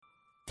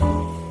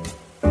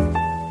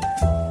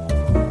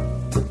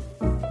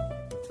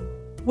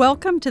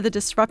Welcome to the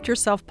Disrupt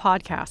Yourself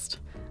podcast.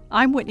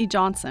 I'm Whitney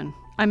Johnson.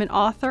 I'm an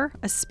author,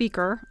 a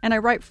speaker, and I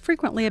write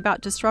frequently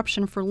about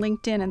disruption for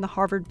LinkedIn and the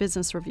Harvard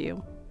Business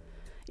Review.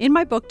 In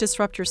my book,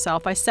 Disrupt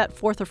Yourself, I set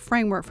forth a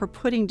framework for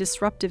putting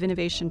disruptive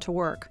innovation to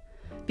work.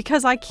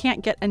 Because I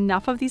can't get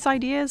enough of these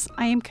ideas,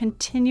 I am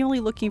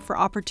continually looking for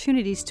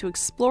opportunities to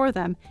explore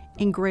them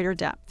in greater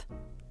depth.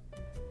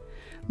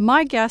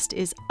 My guest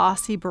is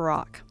Asi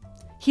Barak.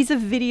 He's a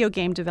video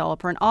game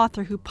developer and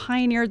author who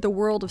pioneered the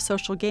world of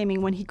social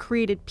gaming when he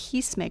created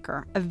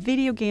Peacemaker, a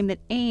video game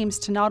that aims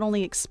to not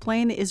only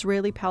explain the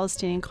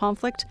Israeli-Palestinian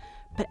conflict,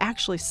 but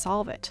actually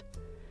solve it.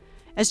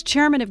 As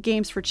chairman of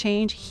Games for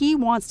Change, he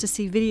wants to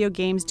see video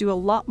games do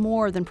a lot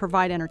more than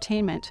provide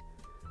entertainment.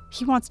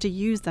 He wants to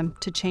use them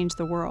to change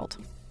the world.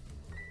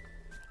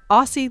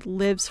 Asi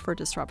lives for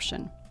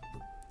disruption.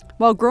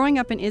 While growing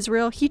up in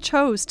Israel, he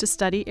chose to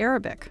study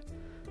Arabic.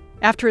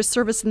 After his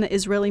service in the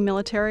Israeli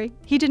military,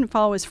 he didn't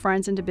follow his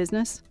friends into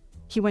business.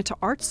 He went to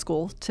art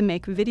school to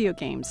make video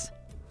games.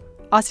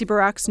 Asi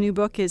Barak's new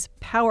book is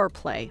Power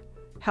Play: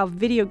 How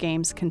Video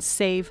Games Can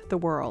Save the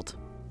World.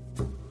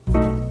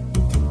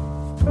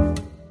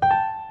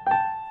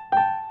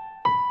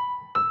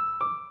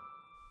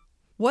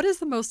 What is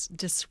the most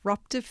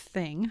disruptive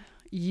thing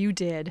you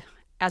did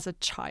as a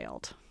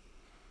child?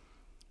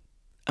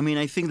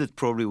 I think that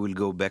probably will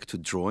go back to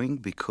drawing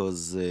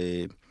because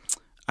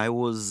I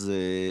was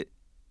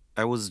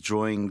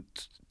drawing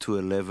to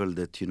a level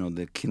that,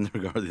 the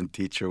kindergarten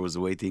teacher was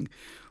waiting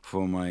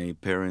for my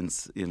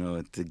parents,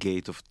 at the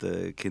gate of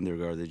the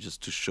kindergarten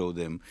just to show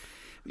them,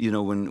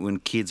 when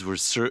kids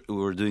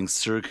were doing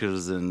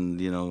circles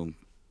and,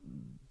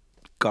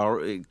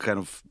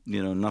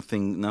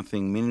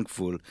 nothing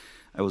meaningful.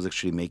 I was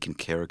actually making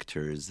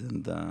characters,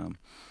 and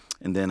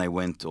then I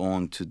went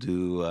on to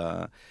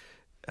do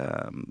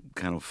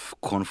kind of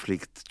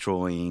conflict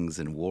drawings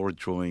and war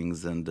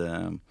drawings, and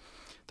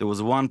there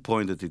was one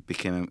point that it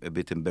became a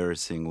bit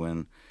embarrassing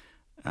when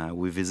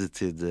we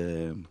visited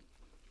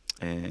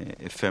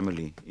a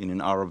family in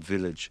an Arab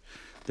village.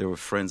 They were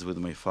friends with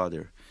my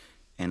father,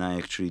 and I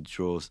actually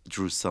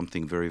drew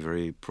something very,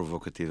 very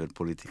provocative and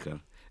political,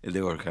 and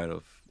they were kind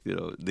of,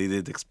 they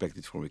didn't expect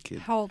it from a kid.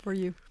 How old were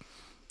you?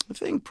 I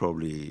think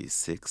probably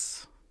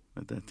 6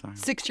 at that time.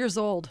 6 years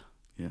old.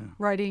 Yeah.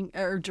 Writing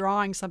or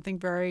drawing something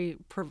very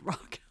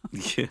provocative.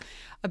 Yeah.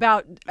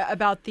 about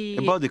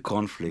the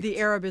conflict, the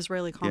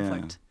Arab-Israeli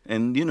conflict. Yeah.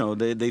 And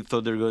they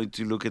thought they were going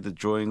to look at the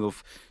drawing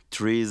of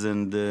trees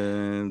and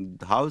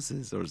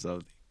houses or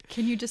something.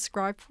 Can you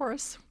describe for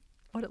us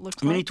what it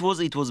looked like?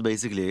 It was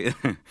basically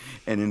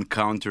an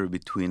encounter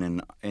between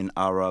an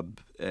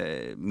Arab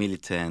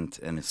militant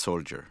and a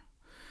soldier.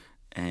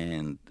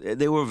 And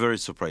they were very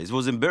surprised. It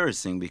was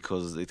embarrassing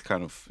because it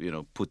kind of,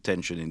 put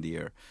tension in the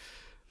air.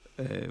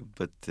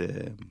 But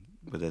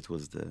that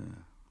was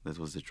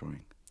the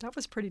drawing. That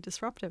was pretty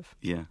disruptive.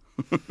 Yeah.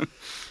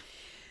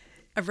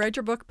 I've read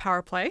your book,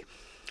 Power Play: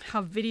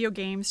 How Video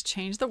Games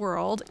Change the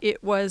World.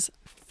 It was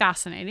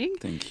fascinating.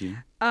 Thank you.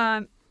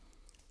 I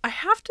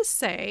have to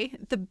say,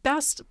 the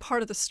best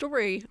part of the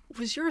story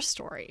was your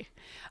story.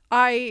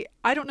 I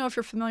don't know if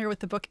you're familiar with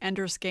the book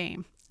Ender's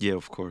Game. Yeah,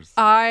 of course.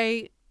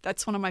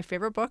 That's one of my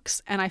favorite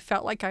books, and I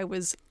felt like I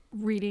was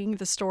reading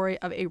the story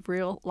of a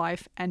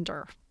real-life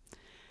Ender.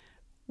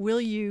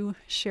 Will you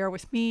share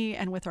with me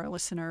and with our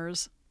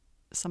listeners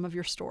some of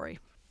your story?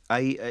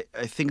 I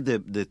think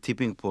the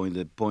tipping point,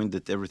 the point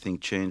that everything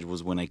changed,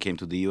 was when I came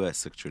to the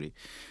U.S. Actually,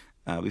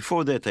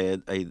 before that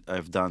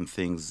I've done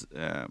things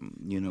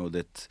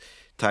that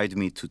tied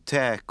me to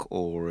tech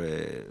or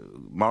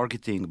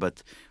marketing.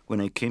 But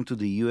when I came to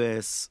the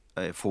U.S.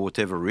 For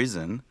whatever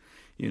reason,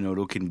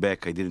 looking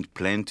back, I didn't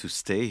plan to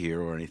stay here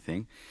or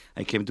anything.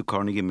 I came to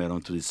Carnegie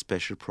Mellon to this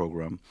special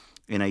program,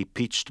 and I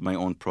pitched my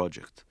own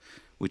project,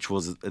 which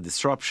was a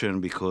disruption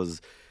because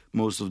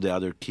most of the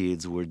other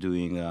kids were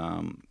doing,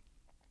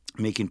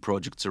 making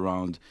projects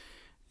around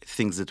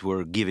things that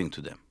were giving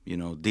to them.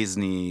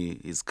 Disney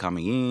is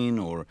coming in,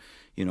 or,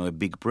 a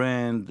big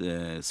brand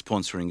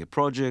sponsoring a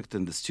project,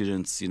 and the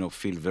students,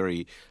 feel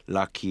very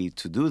lucky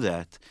to do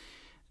that.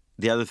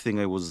 The other thing,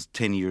 I was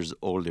 10 years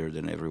older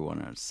than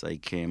everyone else. I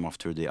came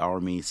after the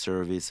army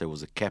service. I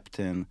was a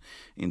captain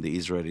in the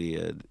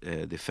Israeli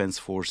Defense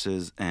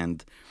Forces,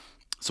 and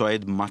so I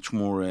had much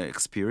more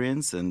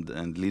experience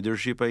and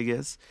leadership, I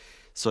guess.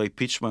 So I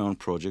pitched my own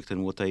project,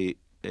 and what I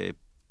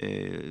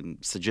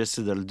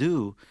suggested I'll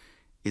do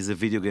is a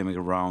video game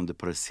around the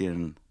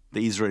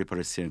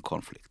Israeli-Palestinian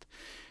conflict,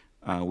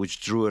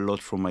 which drew a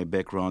lot from my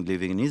background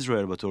living in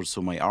Israel, but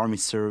also my army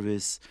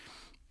service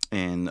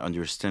and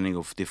understanding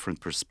of different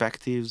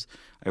perspectives.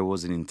 I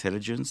was in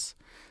intelligence,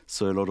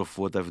 so a lot of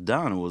what I've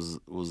done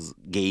was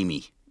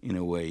gamey in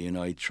a way.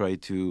 I try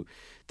to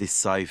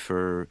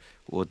decipher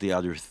what the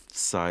other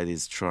side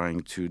is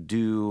trying to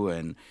do,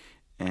 and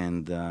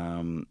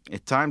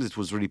at times it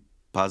was really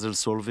puzzle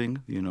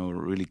solving.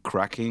 Really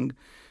cracking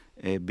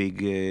big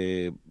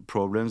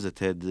problems that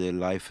had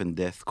life and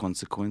death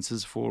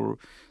consequences for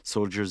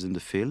soldiers in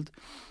the field.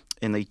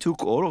 And I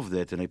took all of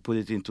that and I put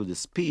it into the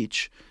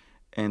speech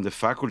And the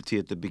faculty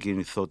at the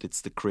beginning thought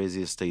it's the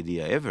craziest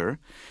idea ever.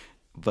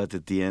 But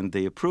at the end,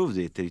 they approved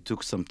it. It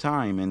took some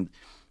time. And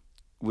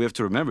we have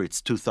to remember,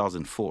 it's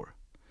 2004.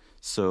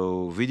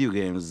 So video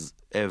games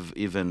have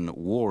even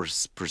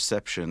worse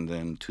perception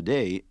than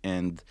today.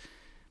 And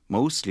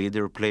mostly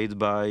they're played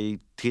by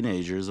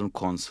teenagers on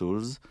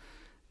consoles.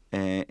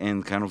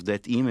 And kind of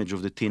that image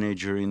of the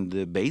teenager in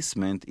the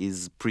basement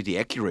is pretty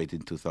accurate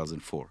in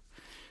 2004.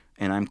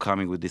 And I'm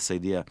coming with this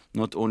idea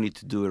not only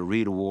to do a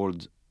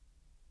real-world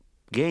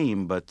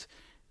game, but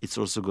it's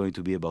also going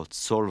to be about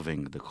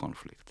solving the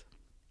conflict.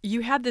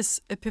 You had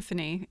this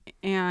epiphany,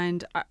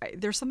 and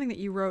there's something that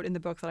you wrote in the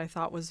book that I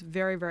thought was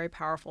very, very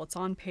powerful. It's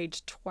on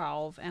page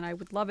 12, and I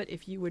would love it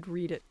if you would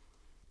read it.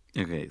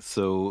 Okay,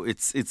 so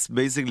it's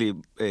basically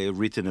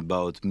written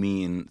about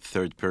me in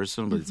third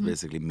person, but it's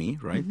basically me,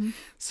 right?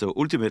 So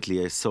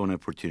ultimately, I saw an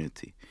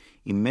opportunity.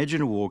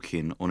 Imagine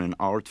working on an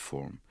art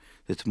form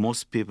that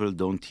most people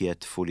don't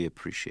yet fully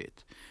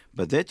appreciate,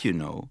 but that,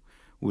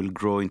 will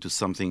grow into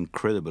something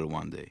incredible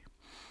one day.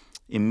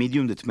 A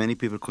medium that many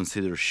people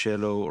consider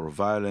shallow or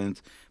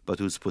violent, but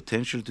whose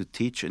potential to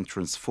teach and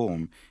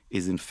transform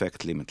is in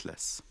fact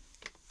limitless.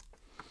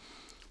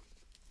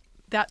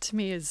 That to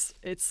me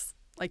it's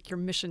like your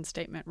mission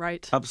statement,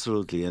 right?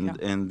 Absolutely,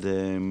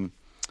 and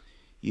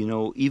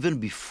even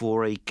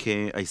before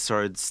I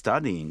started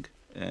studying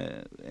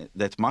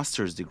that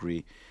master's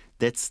degree.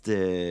 That's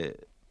the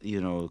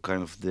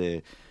kind of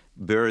the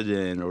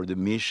burden or the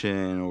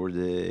mission or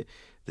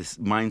this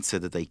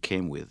mindset that I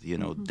came with.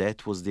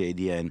 That was the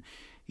idea, and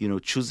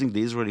choosing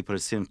the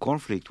Israeli-Palestinian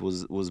conflict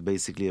was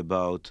basically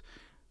about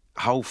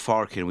how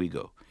far can we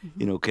go.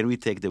 Can we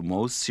take the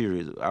most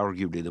serious,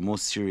 arguably the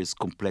most serious,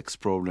 complex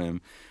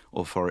problem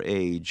of our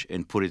age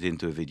and put it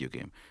into a video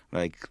game?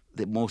 Like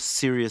the most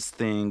serious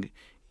thing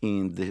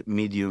in the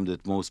medium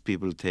that most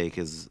people take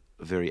as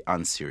very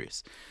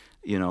unserious.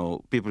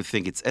 People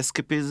think it's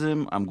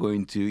escapism. I'm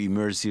going to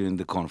immerse you in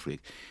the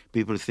conflict.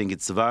 People think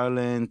it's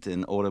violent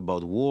and all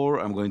about war.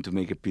 I'm going to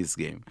make a peace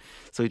game.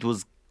 So it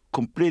was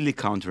completely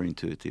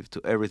counterintuitive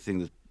to everything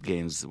that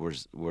games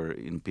were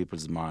in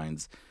people's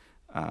minds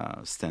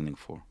standing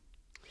for.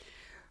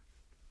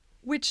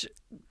 Which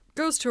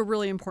goes to a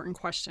really important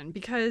question,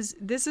 because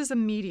this is a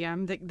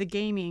medium that the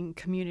gaming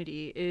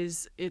community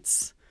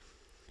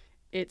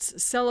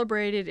it's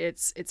celebrated,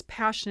 it's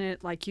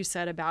passionate, like you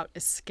said, about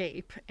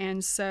escape.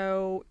 And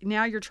so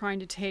now you're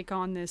trying to take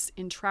on this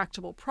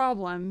intractable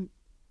problem.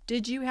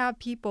 Did you have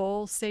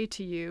people say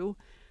to you,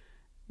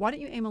 why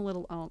don't you aim a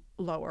little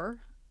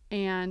lower?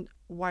 And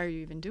why are you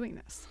even doing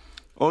this?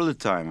 All the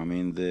time. I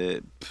mean,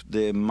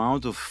 the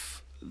amount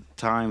of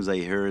times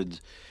I heard,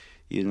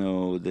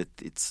 that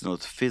it's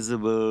not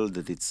feasible,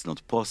 that it's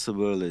not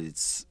possible, that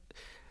it's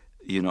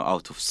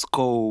out of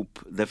scope,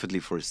 definitely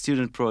for a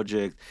student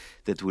project,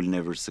 that will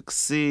never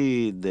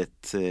succeed,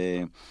 that,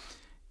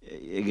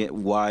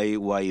 again,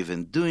 why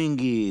even doing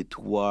it?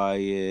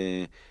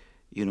 Why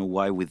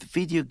with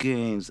video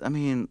games? I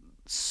mean,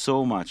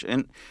 so much.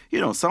 And,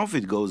 some of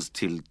it goes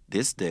till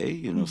this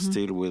day,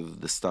 still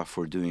with the stuff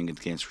we're doing at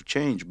Games for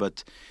Change.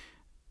 But,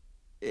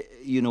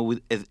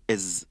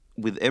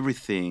 with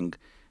everything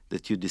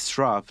that you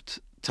disrupt,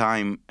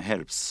 time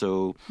helps.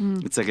 So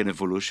it's like an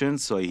evolution,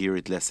 so I hear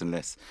it less and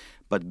less.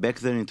 But back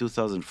then in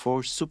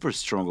 2004, super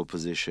strong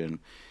opposition.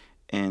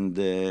 And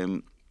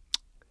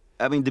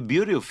the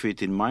beauty of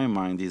it in my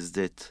mind is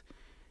that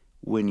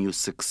when you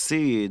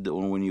succeed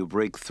or when you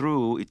break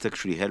through, it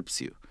actually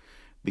helps you.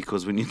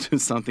 Because when you do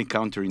something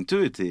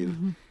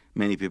counterintuitive,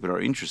 many people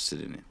are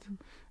interested in it.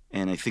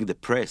 And I think the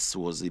press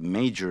was a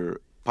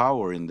major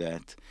power in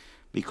that,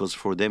 because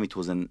for them it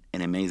was an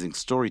amazing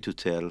story to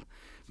tell.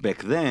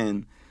 Back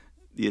then,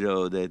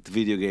 that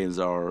video games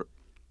are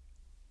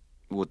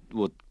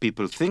what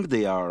people think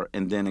they are,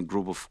 and then a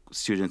group of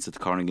students at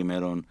Carnegie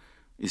Mellon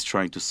is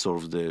trying to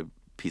solve the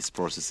peace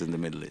process in the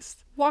Middle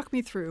East. Walk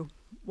me through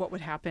what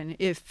would happen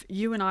if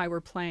you and I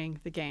were playing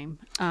the game.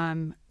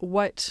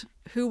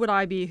 Who would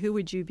I be? Who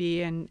would you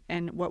be?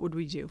 And what would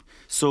we do?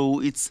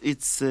 So it's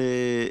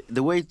the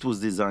way it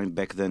was designed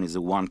back then is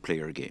a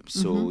one-player game.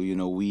 So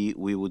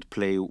we would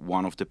play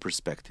one of the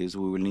perspectives.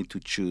 We will need to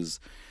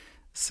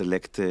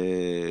select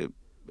a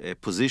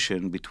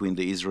position between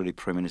the Israeli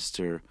Prime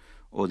Minister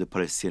or the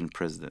Palestinian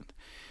president.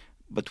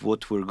 But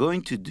what we're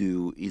going to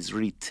do is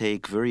really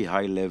take very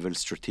high-level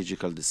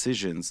strategical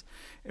decisions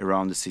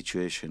around the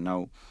situation.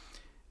 Now,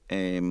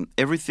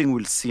 everything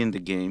we'll see in the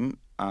game,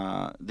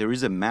 there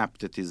is a map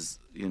that is,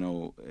 a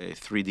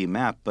 3D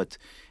map, but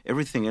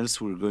everything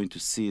else we're going to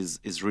see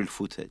is real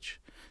footage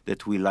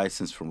that we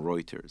license from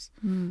Reuters.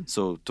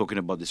 So talking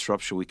about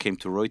disruption, we came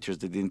to Reuters.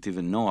 They didn't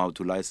even know how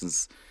to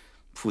license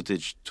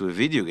footage to a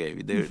video game.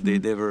 They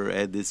never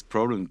had this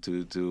problem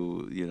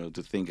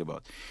to think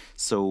about.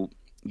 So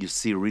you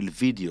see real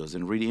videos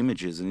and real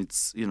images, and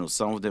it's,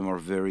 some of them are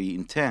very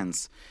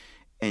intense,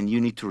 and you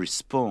need to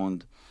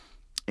respond.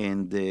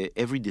 And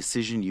every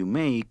decision you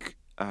make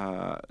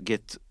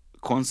get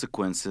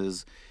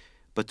consequences,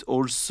 but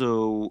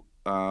also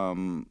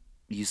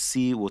you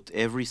see what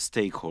every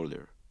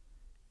stakeholder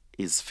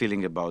is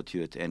feeling about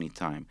you at any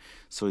time.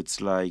 So it's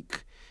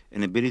like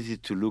an ability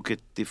to look at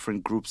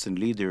different groups and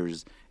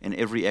leaders, and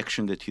every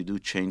action that you do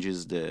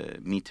changes the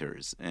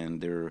meters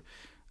and their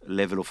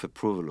level of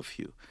approval of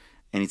you.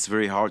 And it's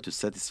very hard to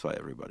satisfy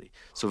everybody.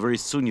 So very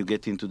soon you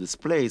get into this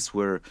place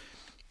where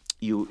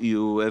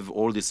you have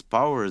all this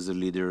power as a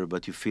leader,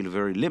 but you feel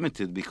very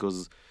limited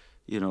because,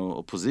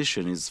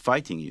 opposition is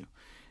fighting you.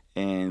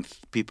 And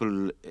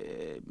people,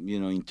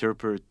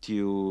 interpret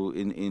you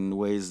in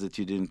ways that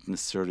you didn't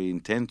necessarily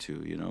intend to.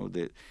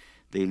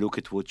 They look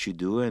at what you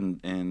do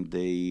and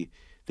they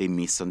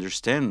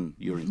misunderstand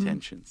your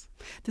intentions.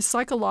 The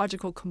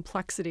psychological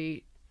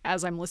complexity,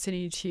 as I'm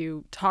listening to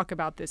you talk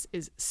about this,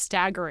 is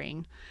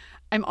staggering.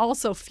 I'm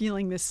also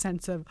feeling this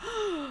sense of,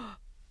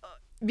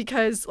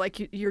 because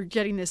like you're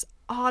getting this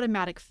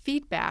automatic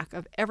feedback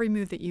of every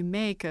move that you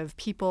make, of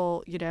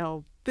people,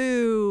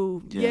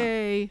 boo,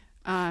 yay.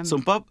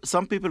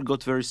 Some people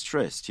got very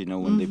stressed,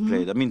 when they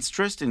played. I mean,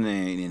 stressed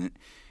in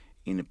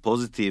a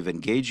positive,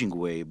 engaging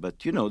way, but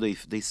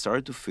they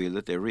started to feel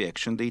that every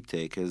action they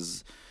take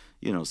has,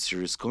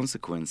 serious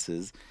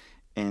consequences.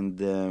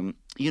 And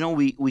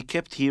we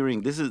kept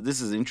hearing, this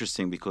is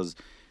interesting because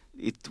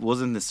it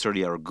wasn't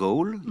necessarily our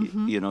goal.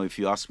 If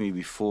you asked me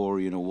before,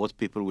 what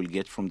people will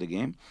get from the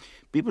game,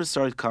 people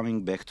started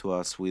coming back to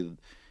us with,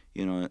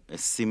 a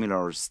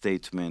similar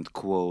statement,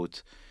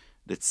 quote,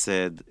 that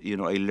said,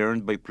 I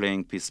learned by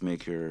playing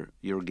Peacemaker,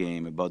 your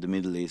game, about the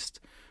Middle East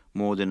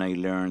more than I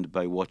learned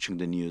by watching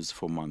the news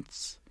for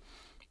months.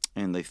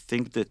 And I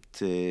think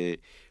that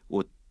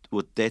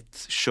what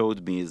that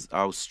showed me is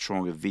how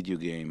strong a video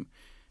game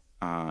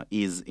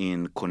is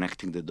in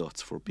connecting the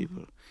dots for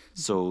people.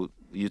 So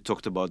you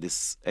talked about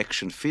this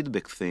action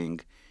feedback thing.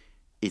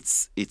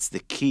 It's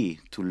the key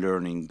to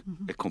learning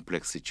a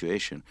complex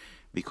situation,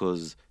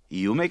 because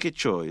you make a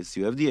choice,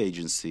 you have the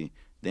agency,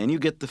 then you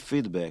get the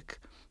feedback,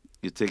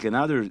 you take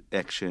another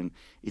action.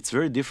 It's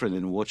very different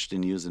than watch the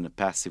news in a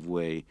passive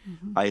way,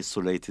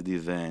 isolated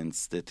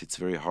events that it's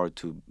very hard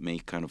to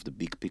make kind of the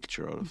big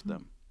picture out of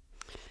them.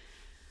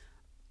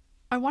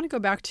 I want to go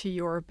back to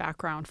your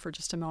background for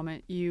just a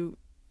moment.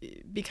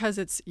 Because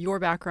it's your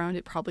background,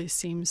 it probably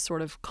seems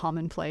sort of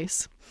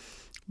commonplace,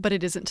 but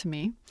it isn't to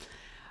me.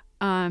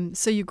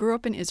 So you grew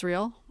up in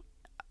Israel,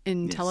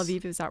 in Tel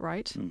Aviv, is that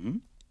right? Mm-hmm.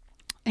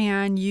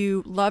 And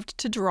you loved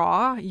to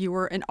draw. You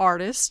were an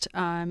artist,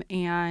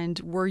 and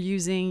were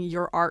using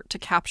your art to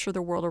capture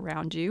the world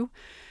around you.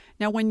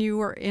 Now, when you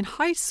were in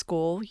high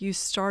school, you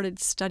started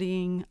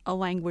studying a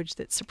language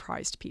that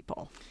surprised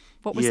people.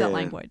 What was that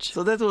language?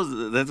 So that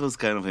was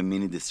kind of a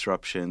mini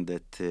disruption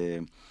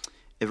that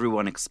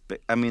everyone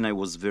I mean, I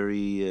was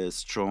very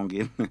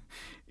strong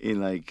in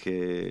like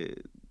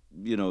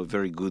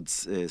very good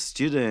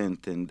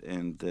student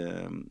and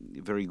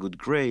very good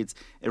grades.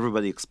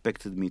 Everybody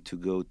expected me to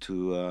go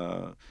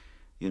to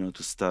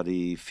to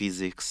study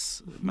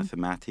physics,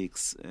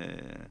 mathematics,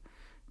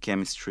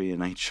 chemistry,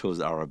 and I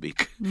chose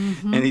Arabic.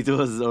 And it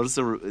was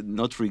also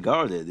not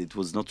regarded. It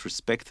was not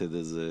respected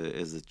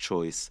as a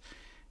choice.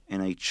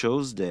 And I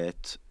chose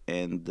that,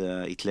 and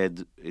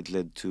it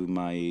led to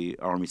my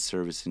army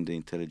service in the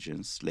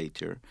intelligence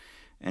later.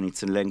 And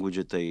it's a language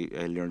that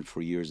I learned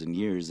for years and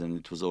years, and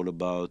it was all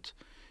about,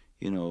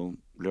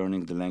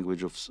 learning the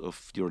language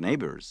of your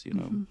neighbors,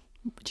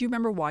 Do you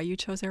remember why you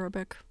chose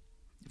Arabic?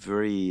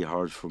 Very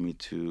hard for me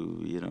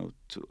to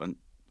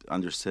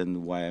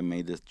understand why I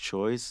made that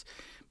choice.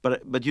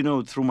 But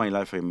through my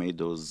life, I made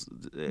those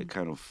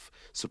kind of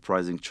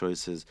surprising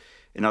choices.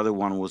 Another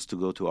one was to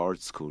go to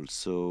art school.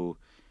 So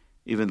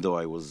even though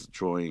I was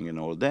drawing and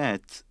all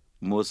that,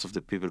 most of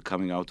the people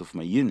coming out of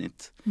my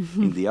unit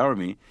in the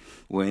army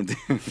went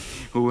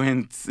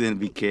and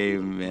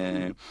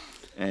became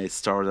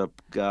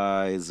startup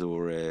guys,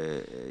 or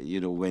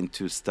went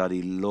to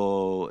study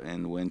law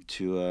and went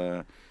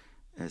to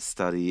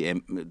study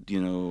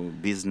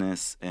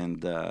business,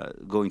 and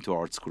going to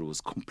art school was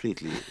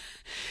completely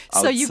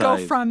outside. So you go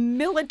from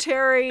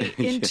military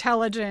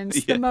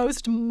intelligence, the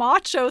most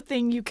macho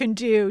thing you can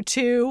do,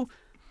 to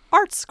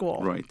art school.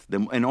 Right.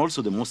 And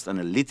also the most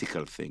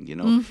analytical thing,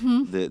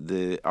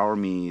 the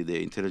army,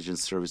 the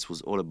intelligence service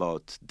was all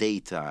about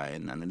data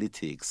and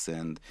analytics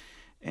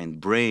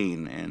and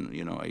brain. And,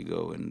 I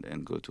go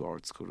and go to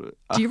art school.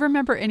 Do you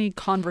remember any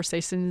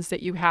conversations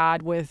that you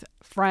had with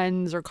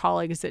friends or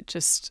colleagues that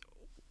just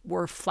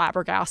were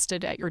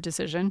flabbergasted at your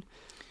decision?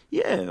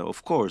 Yeah,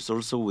 of course.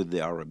 Also with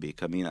the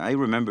Arabic. I mean, I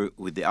remember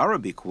with the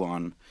Arabic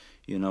one,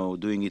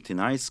 doing it in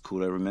high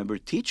school, I remember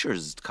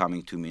teachers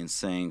coming to me and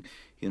saying,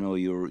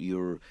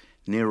 you're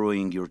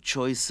narrowing your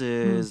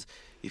choices.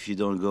 If you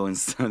don't go and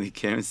study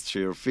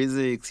chemistry or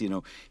physics,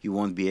 you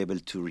won't be able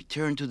to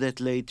return to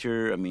that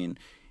later. I mean,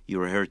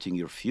 you're hurting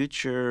your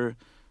future,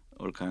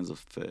 all kinds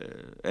of...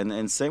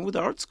 and same with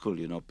art school,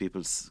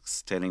 people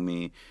telling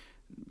me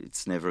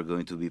it's never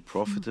going to be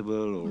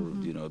profitable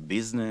or, a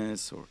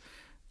business or...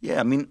 Yeah,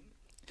 I mean,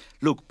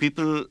 look,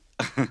 people...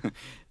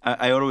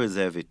 I always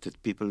have it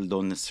that people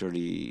don't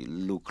necessarily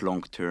look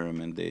long term,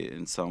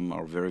 and some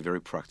are very,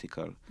 very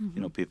practical.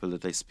 People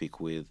that I speak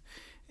with,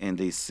 and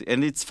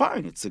and it's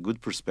fine. It's a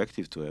good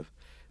perspective to have,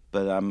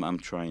 but I'm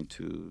trying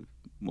to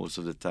most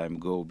of the time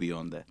go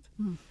beyond that.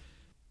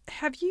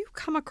 Have you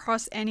come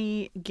across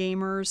any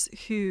gamers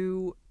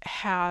who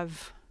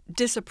have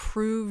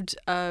disapproved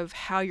of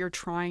how you're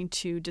trying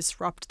to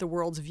disrupt the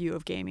world's view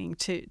of gaming,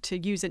 to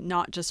use it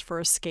not just for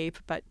escape,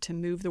 but to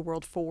move the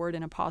world forward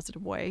in a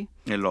positive way?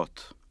 A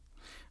lot.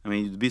 I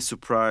mean, you'd be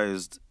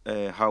surprised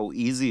how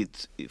easy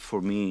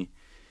for me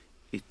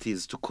it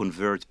is to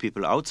convert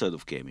people outside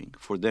of gaming.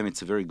 For them,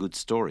 it's a very good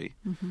story,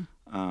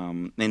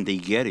 and they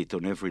get it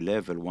on every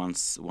level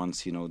once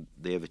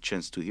they have a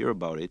chance to hear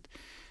about it.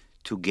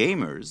 To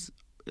gamers,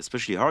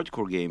 especially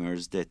hardcore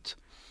gamers, that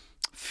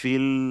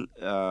feel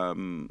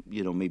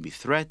maybe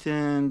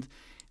threatened,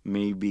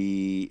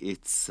 maybe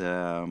it's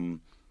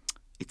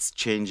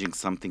changing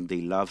something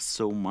they love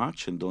so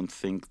much and don't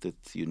think that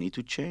you need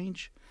to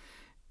change.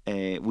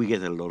 We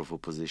get a lot of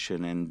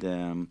opposition,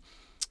 and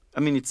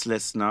it's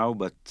less now,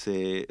 but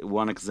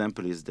one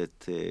example is that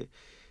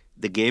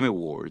the Game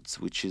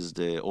Awards, which is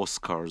the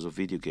Oscars of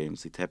video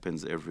games, it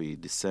happens every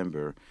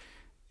December,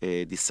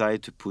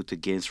 decided to put a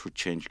Games for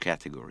Change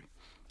category.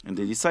 And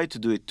they decided to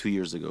do it 2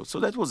 years ago. So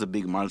that was a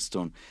big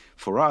milestone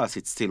for us.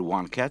 It's still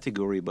one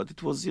category, but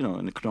it was,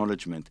 an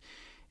acknowledgement.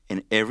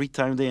 And every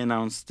time they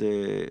announced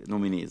the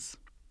nominees,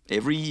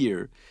 every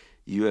year,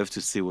 you have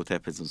to see what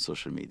happens on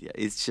social media.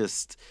 It's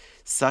just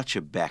such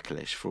a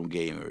backlash from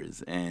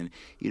gamers. And,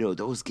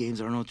 those games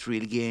are not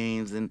real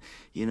games. And,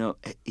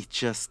 it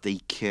just, they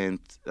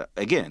can't,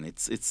 again,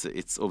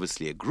 it's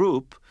obviously a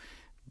group,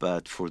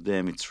 but for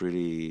them, it's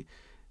really,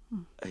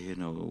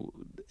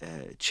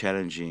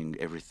 challenging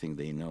everything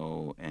they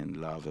know and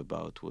love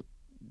about what,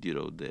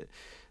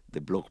 the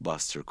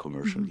blockbuster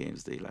commercial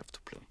games they love to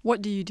play.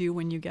 What do you do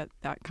when you get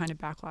that kind of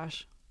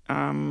backlash?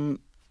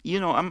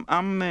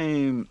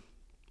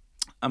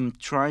 I'm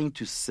trying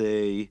to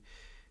say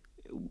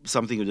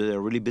something that I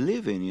really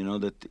believe in,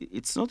 that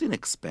it's not in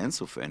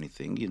expense of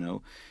anything,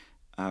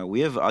 we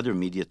have other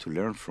media to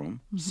learn from.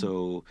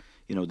 So,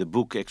 the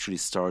book actually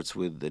starts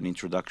with an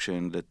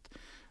introduction that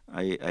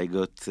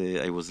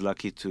I was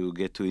lucky to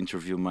get to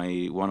interview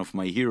one of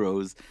my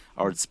heroes,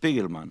 Art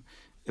Spiegelman,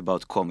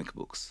 about comic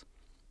books.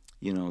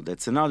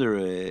 That's another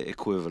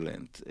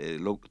equivalent.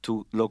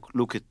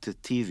 Look at the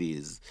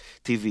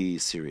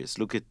TV series,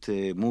 look at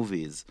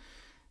movies.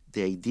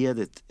 The idea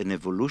that an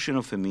evolution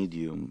of a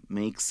medium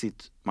makes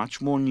it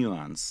much more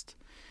nuanced,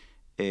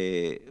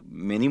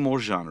 many more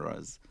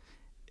genres,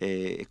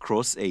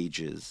 across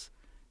ages,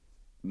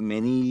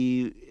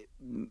 many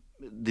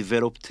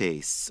developed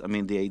tastes.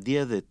 The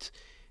idea that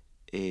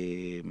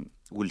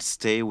we'll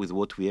stay with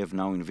what we have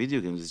now in video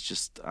games is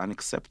just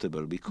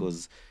unacceptable,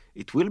 because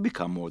it will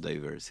become more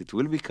diverse. It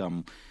will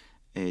become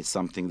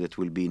something that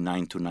will be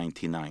 9 to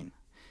 99.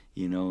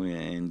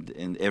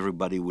 And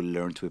everybody will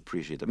learn to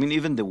appreciate.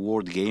 Even the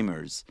word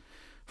gamers,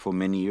 for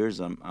many years,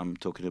 I'm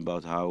talking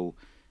about how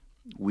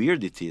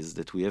weird it is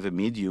that we have a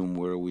medium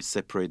where we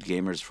separate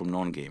gamers from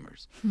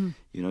non-gamers.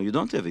 You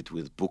don't have it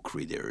with book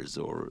readers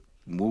or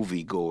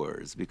movie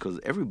goers, because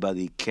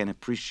everybody can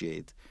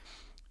appreciate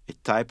a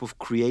type of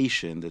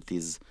creation that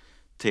is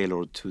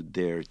tailored to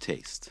their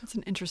taste. That's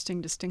an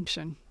interesting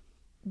distinction.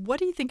 What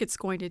do you think it's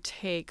going to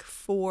take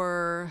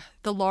for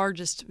the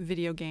largest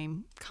video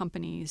game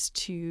companies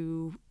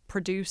to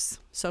produce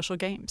social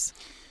games?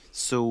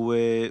 So,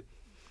 in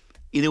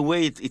a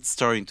way, it's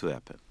starting to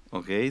happen.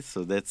 Okay,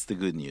 so that's the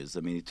good news.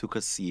 It took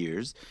us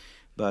years,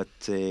 but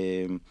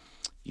at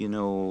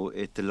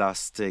the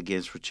last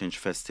Games for Change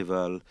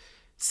festival,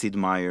 Sid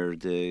Meier,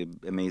 the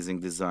amazing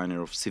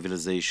designer of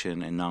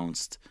Civilization,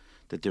 announced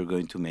that they're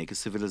going to make a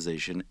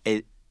Civilization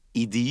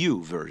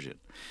EDU version.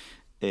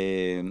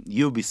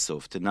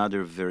 Ubisoft,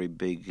 another very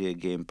big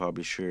game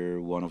publisher,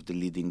 one of the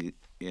leading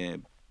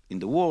in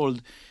the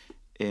world,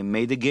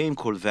 made a game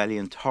called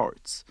Valiant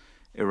Hearts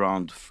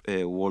around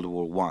World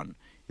War I.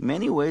 In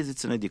many ways,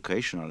 it's an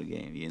educational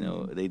game.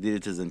 They did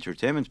it as an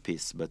entertainment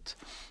piece, but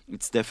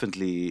it's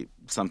definitely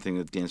something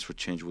that Games for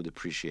Change would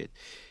appreciate.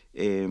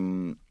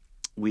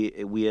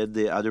 We had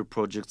the other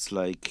projects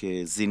like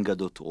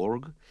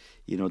Zynga.org.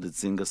 That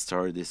Zynga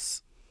started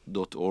this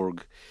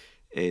 .org,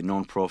 a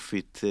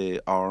non-profit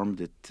arm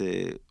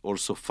that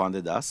also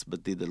funded us,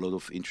 but did a lot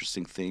of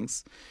interesting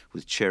things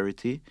with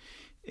charity.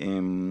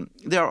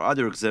 There are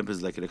other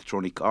examples like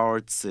Electronic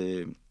Arts,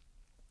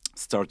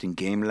 starting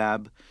Game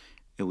Lab,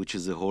 which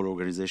is a whole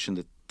organization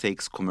that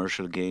takes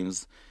commercial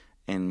games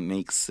and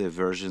makes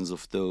versions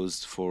of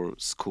those for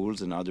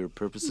schools and other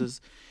purposes.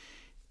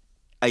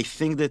 I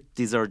think that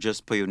these are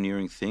just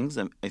pioneering things.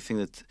 I think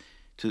that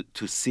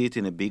to see it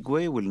in a big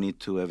way, we'll need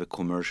to have a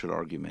commercial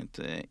argument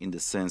in the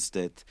sense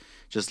that,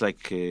 just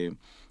like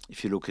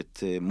if you look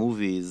at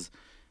movies,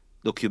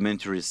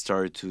 documentaries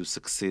started to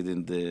succeed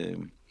in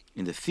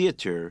the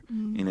theater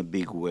in a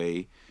big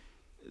way.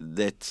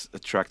 That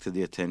attracted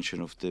the attention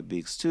of the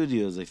big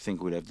studios. I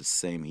think we'll have the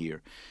same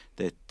here,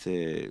 that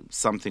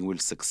something will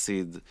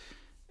succeed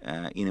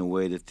in a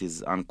way that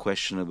is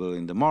unquestionable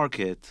in the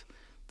market,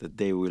 that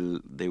they will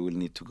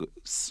need to go.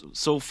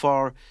 So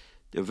far,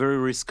 they're very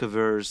risk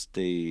averse.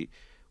 They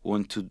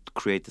want to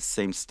create the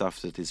same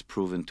stuff that is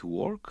proven to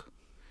work.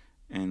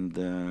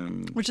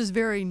 And which is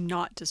very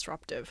not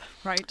disruptive,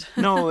 right?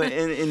 no,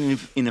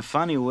 in a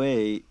funny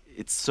way,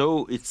 it's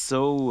so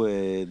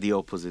the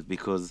opposite,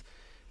 because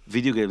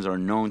video games are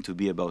known to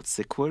be about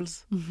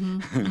sequels,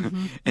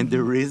 and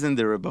the reason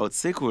they're about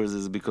sequels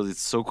is because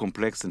it's so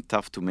complex and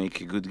tough to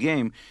make a good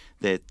game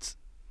that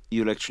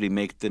you'll actually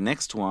make the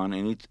next one,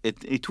 and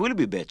it will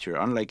be better.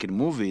 Unlike in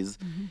movies,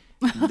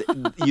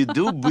 you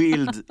do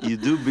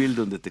build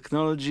on the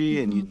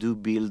technology, and you do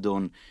build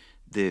on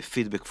the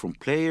feedback from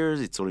players.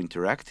 It's all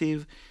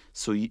interactive.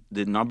 So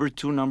the number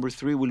 2, number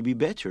 3 will be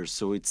better.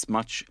 So it's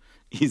much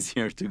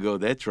easier to go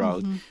that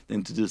route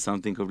than to do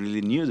something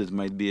completely new that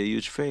might be a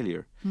huge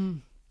failure.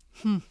 In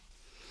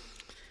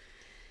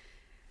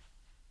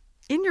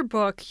your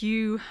book,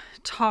 you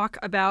talk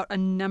about a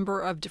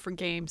number of different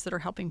games that are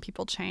helping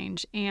people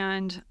change.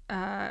 And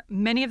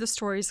many of the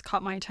stories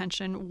caught my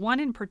attention. One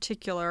in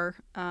particular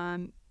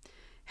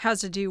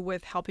has to do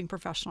with helping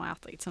professional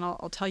athletes. And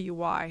I'll tell you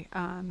why.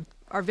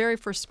 Our very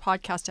first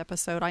podcast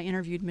episode, I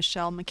interviewed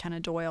Michelle McKenna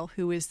Doyle,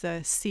 who is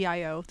the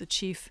CIO, the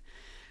Chief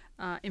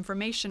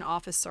Information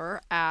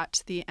Officer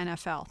at the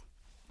NFL.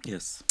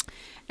 Yes.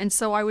 And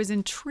so I was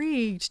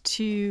intrigued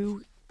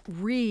to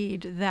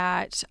read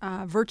that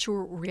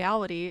virtual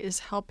reality is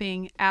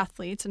helping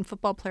athletes and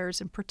football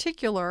players in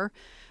particular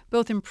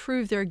both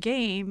improve their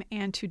game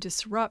and to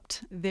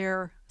disrupt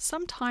their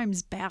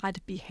sometimes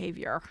bad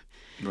behavior.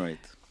 Right.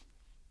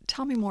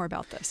 Tell me more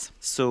about this.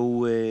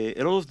 So a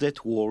lot of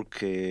that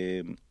work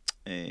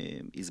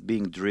is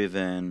being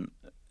driven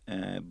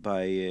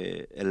by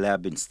a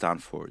lab in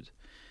Stanford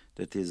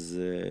that is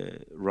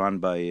run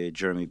by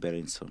Jeremy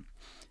Bellinson.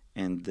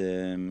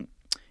 And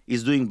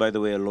he's doing, by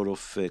the way, a lot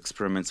of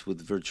experiments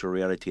with virtual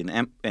reality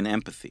and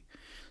empathy.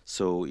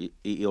 So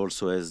he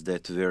also has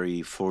that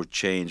very for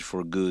change,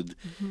 for good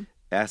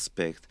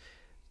aspect.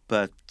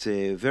 But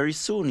very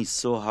soon he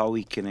saw how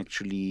he can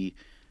actually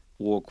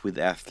work with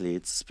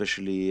athletes,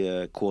 especially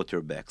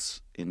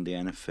quarterbacks in the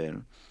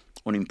NFL,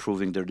 on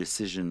improving their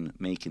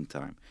decision-making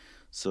time.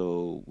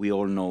 So we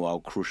all know how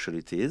crucial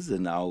it is,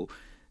 and how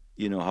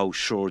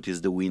short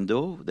is the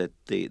window that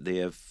they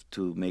have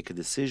to make a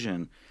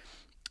decision.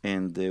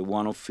 And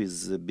one of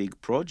his big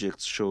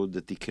projects showed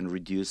that he can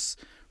reduce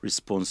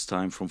response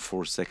time from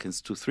 4 seconds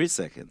to 3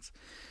 seconds.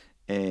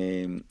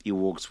 He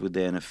works with the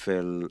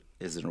NFL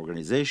as an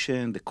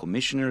organization. The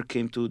commissioner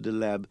came to the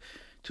lab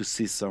to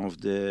see some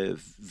of the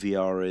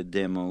VR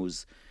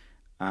demos.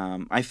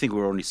 I think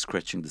we're only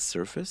scratching the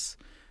surface,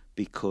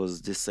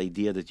 because this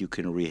idea that you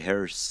can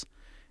rehearse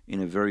in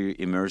a very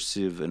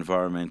immersive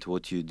environment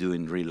what you do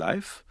in real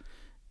life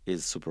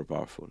is super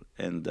powerful.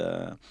 And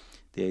the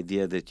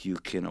idea that you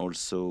can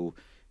also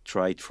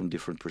try it from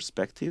different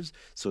perspectives.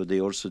 So they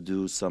also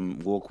do some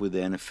work with the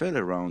NFL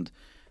around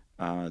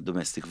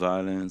domestic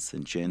violence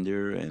and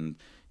gender, and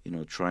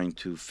trying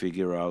to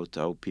figure out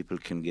how people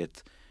can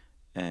get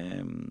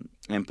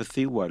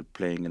empathy while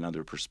playing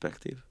another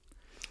perspective.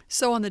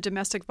 So on the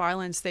domestic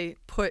violence, they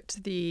put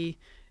the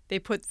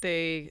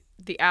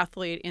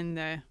athlete in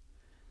the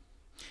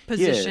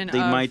position.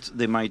 Yeah,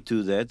 they might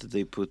do that.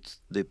 They put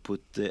the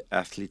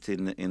athlete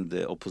in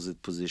the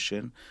opposite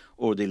position,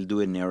 or they'll do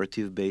a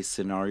narrative-based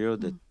scenario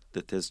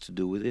that has to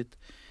do with it.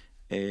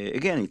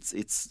 Again,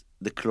 it's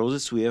the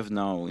closest we have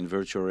now in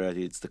virtual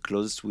reality. It's the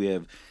closest we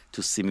have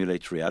to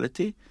simulate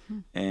reality,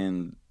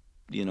 and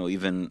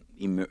even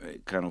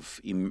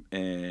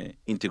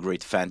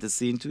integrate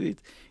fantasy into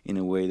it in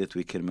a way that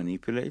we can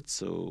manipulate.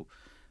 So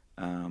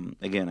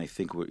again, I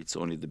think it's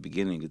only the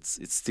beginning.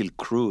 It's still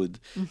crude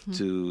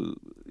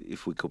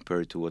if we compare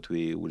it to what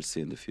we will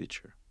see in the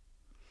future.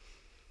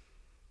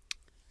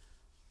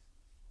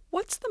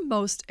 What's the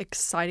most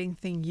exciting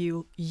thing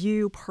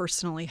you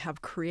personally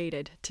have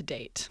created to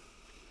date?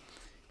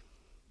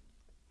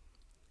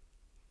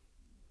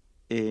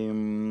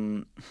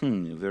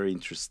 Very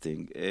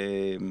interesting.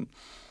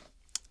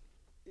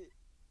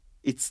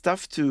 It's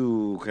tough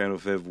to kind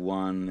of have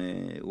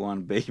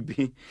one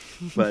baby,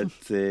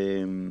 but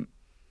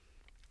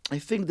I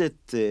think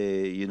that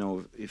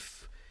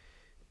if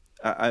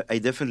I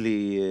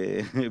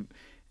definitely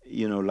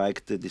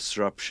like the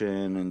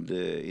disruption and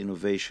the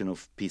innovation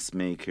of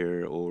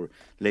Peacemaker, or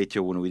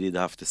later when we did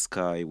Half the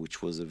Sky,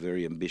 which was a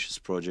very ambitious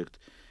project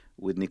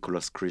with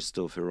Nicholas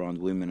Kristof around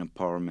women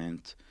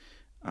empowerment.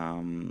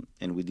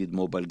 And we did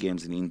mobile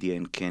games in India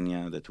and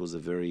Kenya. That was a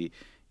very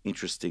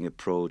interesting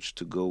approach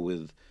to go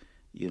with,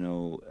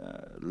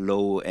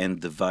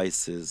 low-end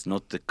devices,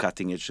 not the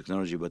cutting-edge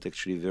technology, but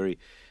actually very,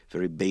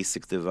 very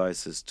basic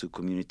devices to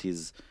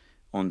communities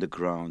on the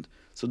ground.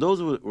 So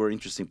those were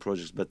interesting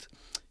projects. But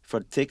if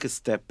I take a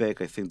step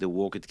back, I think the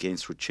work at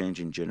Games for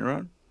Change in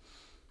general,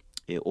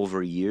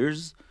 over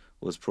years,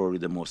 was probably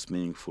the most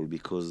meaningful,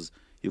 because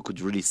you could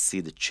really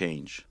see the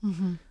change.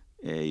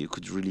 You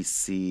could really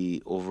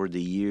see over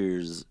the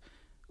years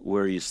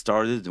where you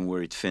started and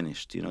where it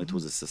finished. It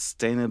was a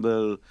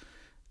sustainable,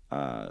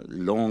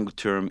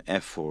 long-term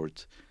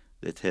effort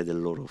that had a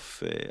lot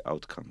of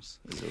outcomes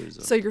as a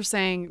result. So you're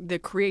saying the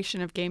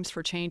creation of Games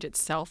for Change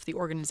itself, the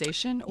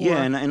organization? Or?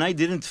 Yeah, and I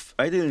didn't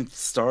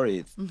start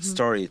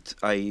it.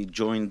 I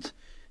joined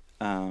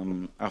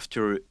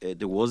after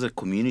there was a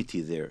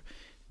community there.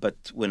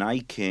 But when I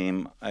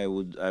came, I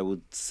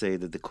would say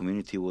that the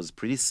community was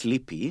pretty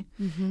sleepy,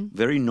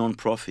 very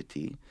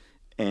non-profity,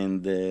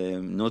 and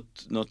not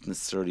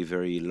necessarily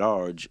very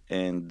large.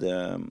 And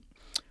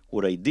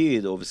what I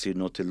did, obviously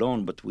not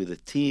alone, but with a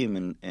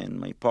team and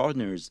my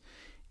partners,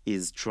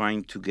 is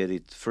trying to get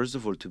it, first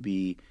of all, to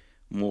be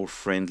more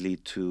friendly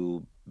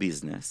to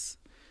business,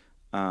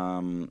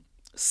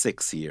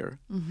 sexier.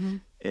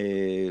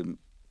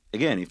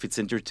 Again, if it's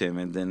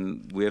entertainment,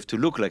 then we have to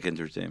look like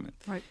entertainment.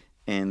 Right.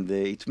 And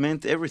it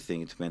meant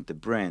everything. It meant the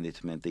brand.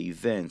 It meant the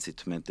events.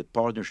 It meant the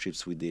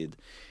partnerships we did,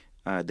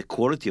 the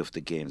quality of the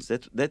games.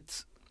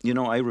 That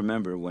I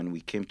remember when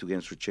we came to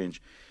Games for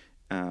Change,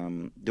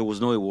 there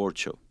was no award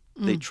show.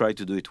 They tried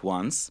to do it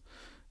once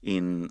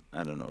in,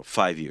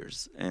 5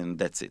 years, and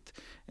that's it.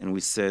 And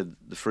we said,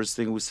 the first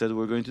thing we said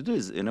we're going to do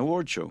is an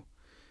award show.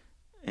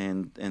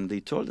 And they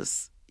told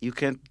us, you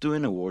can't do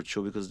an award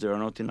show because there are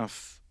not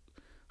enough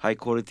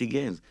high-quality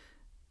games.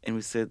 And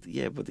we said,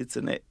 yeah, but it's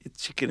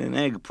chicken and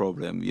egg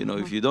problem.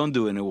 If you don't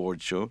do an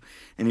award show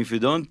and if you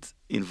don't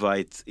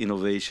invite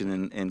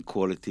innovation and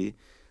quality,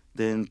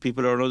 then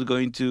people are not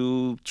going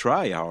to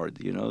try hard,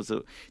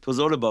 So it was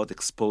all about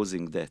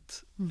exposing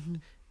that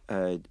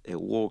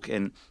work.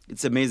 And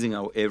it's amazing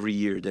how every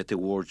year that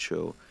award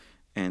show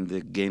and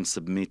the game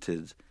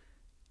submitted,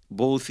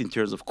 both in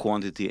terms of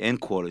quantity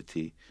and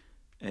quality,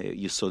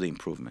 you saw the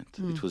improvement.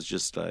 It was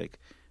just like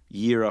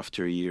year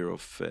after year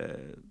of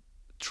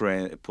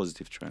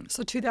positive trend.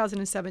 So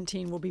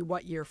 2017 will be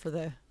what year for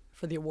the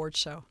awards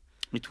show?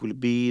 It will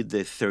be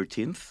the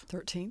 13th.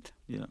 13th?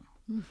 Yeah.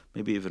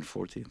 Maybe even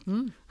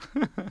 14th.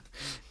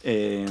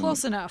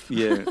 Close enough.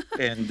 Yeah.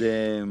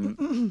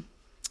 And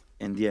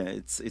yeah,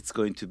 it's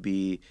going to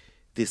be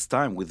this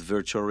time with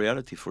virtual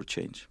reality for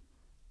change.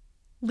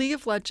 League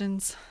of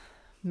Legends,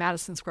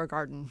 Madison Square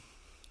Garden.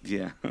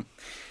 Yeah.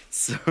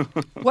 So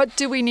what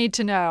do we need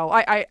to know?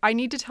 I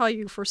need to tell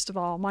you, first of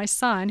all, my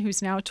son,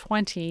 who's now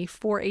 20,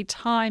 for a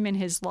time in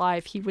his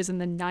life, he was in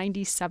the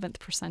 97th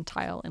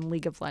percentile in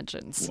League of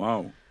Legends.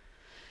 Wow.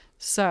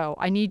 So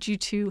I need you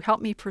to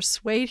help me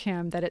persuade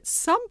him that at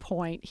some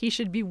point he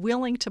should be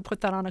willing to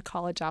put that on a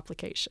college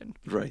application.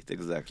 Right,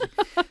 exactly.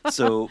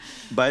 So,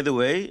 by the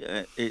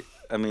way,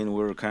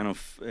 we're kind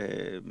of,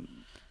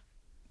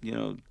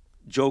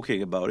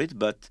 joking about it,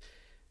 but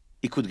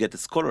he could get a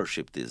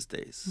scholarship these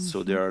days.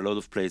 So there are a lot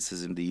of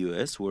places in the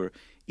U.S. where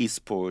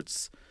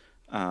esports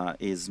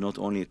is not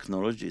only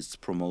acknowledged, it's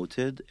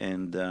promoted,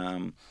 and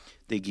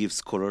they give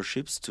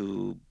scholarships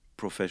to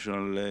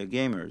professional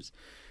gamers.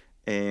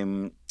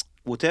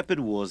 What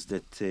happened was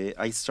that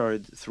I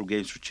started through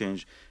Games for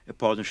Change a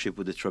partnership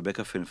with the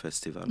Tribeca Film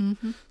Festival.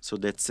 So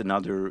that's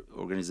another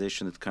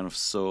organization that kind of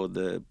saw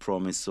the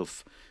promise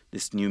of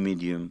this new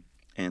medium.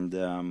 And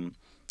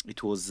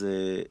it was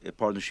a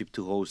partnership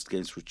to host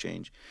Games for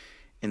Change.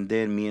 And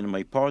then me and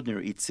my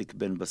partner, Itzik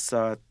Ben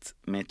Basat,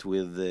 met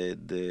with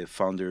the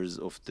founders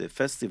of the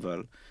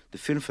festival, the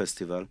film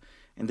festival,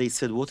 and they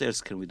said, what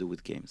else can we do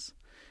with games?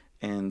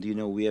 And,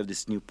 we have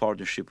this new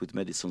partnership with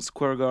Madison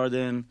Square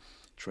Garden,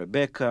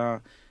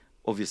 Tribeca.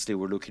 Obviously,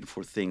 we're looking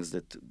for things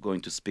that are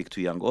going to speak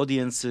to young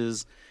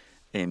audiences,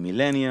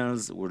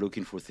 millennials. We're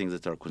looking for things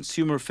that are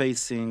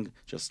consumer-facing,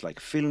 just like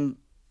film,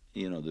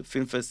 the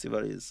film festival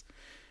is.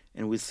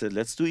 And we said,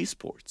 let's do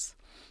esports.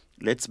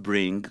 Let's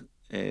bring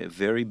a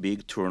very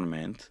big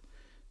tournament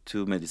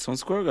to Madison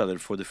Square Garden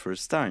for the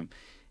first time.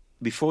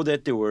 Before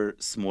that, there were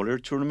smaller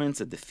tournaments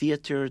at the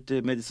theater, at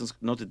the Madison,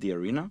 not at the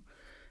arena.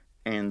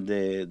 And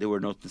they were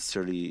not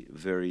necessarily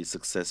very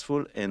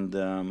successful.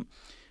 And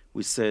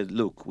we said,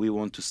 look, we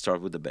want to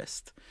start with the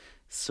best.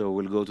 So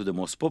we'll go to the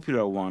most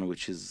popular one,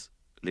 which is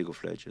League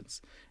of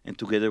Legends. And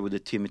together with the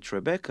team at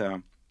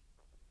Tribeca,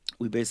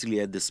 we basically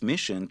had this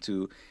mission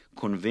to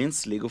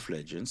convince League of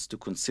Legends to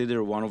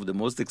consider one of the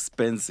most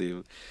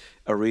expensive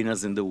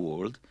arenas in the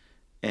world.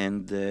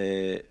 And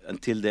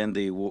until then,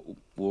 they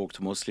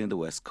worked mostly on the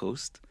West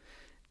Coast.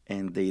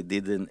 And they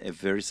did a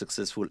very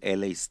successful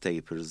LA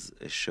Staples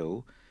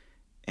show.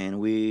 And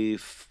we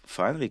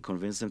finally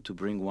convinced them to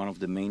bring one of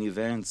the main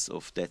events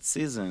of that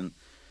season.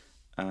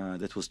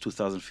 That was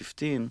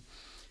 2015.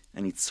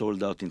 And it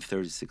sold out in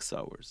 36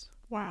 hours.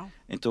 Wow.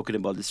 And talking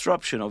about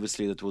disruption,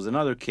 obviously, that was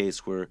another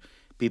case where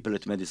people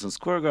at Madison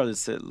Square Garden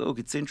said, look,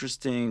 it's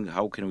interesting.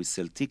 How can we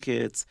sell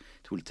tickets?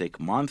 It will take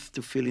a month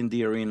to fill in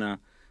the arena.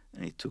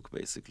 And it took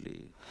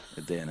basically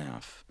a day and a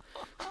half.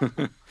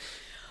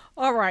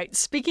 All right.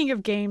 Speaking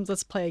of games,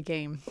 let's play a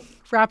game.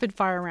 Rapid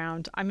fire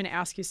round. I'm going to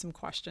ask you some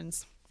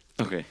questions.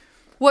 Okay.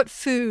 What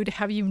food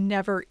have you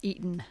never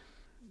eaten?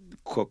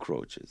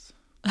 Cockroaches.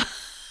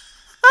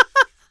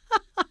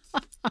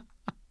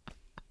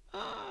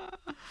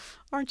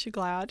 Aren't you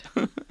glad?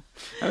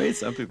 I mean,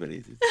 some people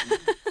eat it.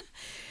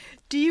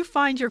 Do you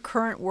find your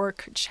current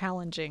work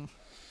challenging?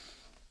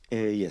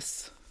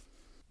 Yes.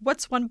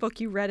 What's one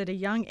book you read at a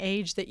young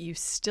age that you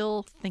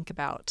still think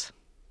about?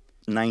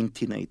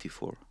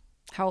 1984.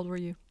 How old were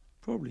you?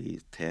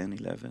 Probably 10,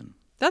 11.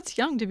 That's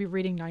young to be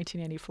reading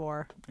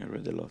 1984. I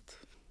read a lot.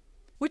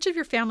 Which of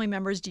your family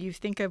members do you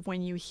think of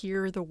when you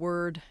hear the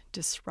word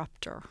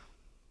disruptor?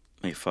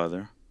 My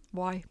father.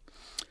 Why?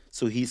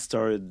 So he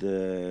started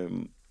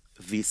the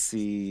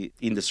VC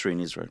industry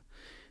in Israel.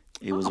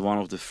 He was one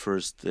of the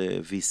first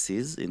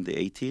VCs in the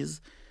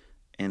 80s.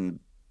 And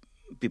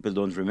people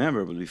don't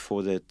remember, but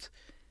before that,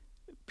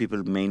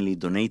 people mainly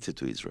donated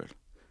to Israel.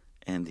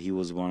 And he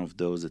was one of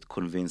those that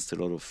convinced a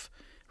lot of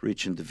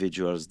rich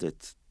individuals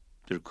that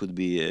there could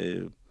be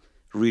a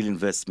real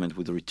investment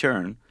with a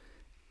return.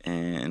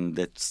 And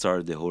that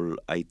started the whole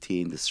IT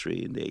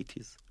industry in the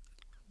 80s.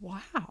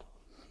 Wow.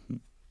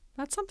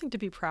 That's something to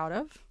be proud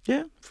of.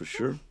 Yeah, for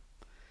sure.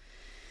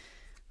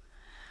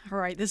 All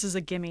right, this is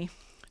a gimme.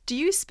 Do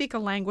you speak a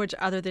language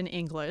other than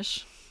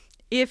English?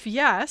 If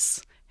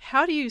yes,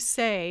 how do you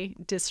say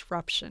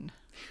disruption?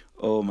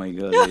 Oh my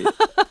God.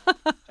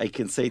 I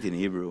can say it in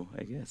Hebrew,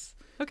 I guess.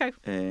 Okay.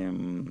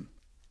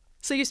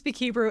 So you speak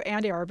Hebrew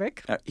and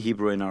Arabic?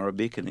 Hebrew and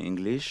Arabic and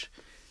English.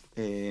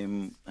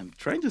 I'm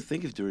trying to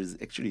think if there is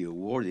actually a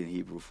word in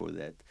Hebrew for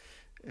that.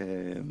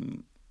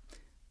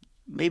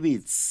 Maybe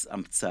it's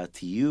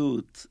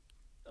amtsatiyut.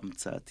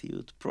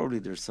 Probably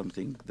there's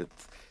something that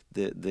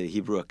the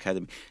Hebrew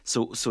Academy.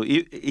 So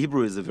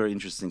Hebrew is a very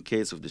interesting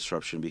case of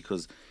disruption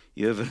because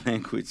you have a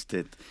language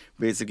that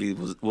basically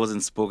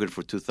wasn't spoken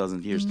for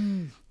 2,000 years,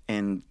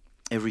 and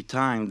every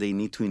time they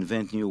need to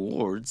invent new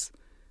words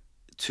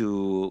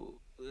to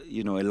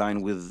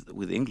align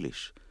with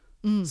English.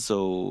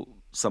 So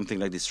something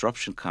like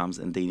disruption comes,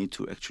 and they need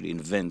to actually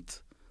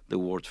invent the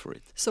word for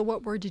it. So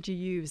what word did you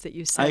use that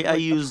you said I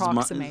would used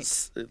approximate?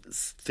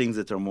 things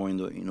that are more in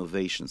the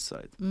innovation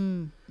side.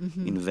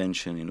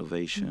 Invention,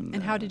 innovation.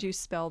 And how did you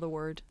spell the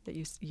word that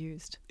you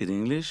used? In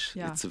English?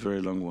 Yeah. It's a very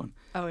long one.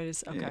 Oh, it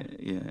is? Okay.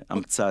 Yeah.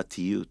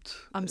 Amtsatiyut.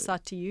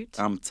 Amsatiyut?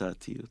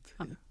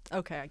 Amtsatiyut.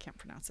 Okay, I can't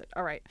pronounce it.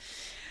 All right.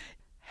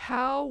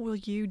 How will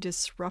you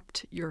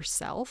disrupt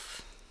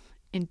yourself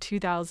in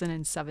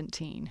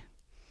 2017?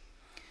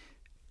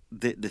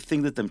 The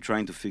thing that I'm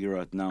trying to figure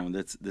out now, and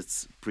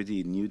that's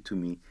pretty new to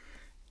me,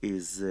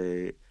 is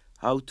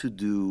how to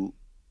do,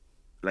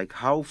 like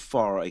how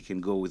far I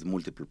can go with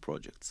multiple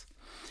projects.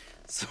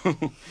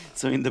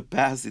 So in the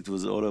past it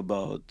was all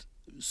about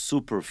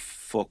super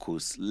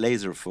focus,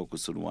 laser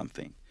focus on one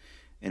thing,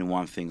 and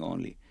one thing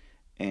only.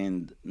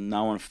 And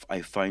now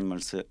I find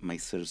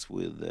myself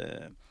with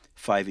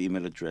 5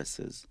 email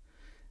addresses,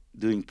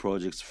 doing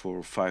projects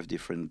for 5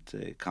 different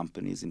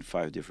companies in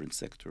 5 different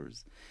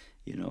sectors.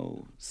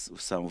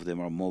 Some of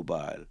them are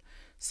mobile,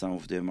 some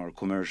of them are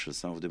commercial,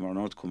 some of them are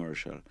not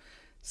commercial,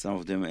 some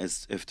of them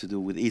have to do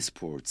with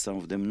esports, some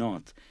of them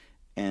not,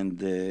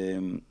 and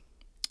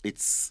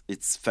it's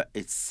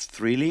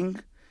thrilling,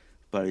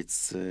 but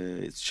it's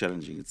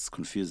challenging, it's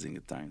confusing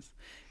at times,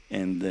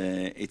 and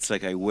it's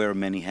like I wear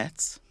many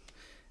hats,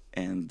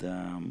 and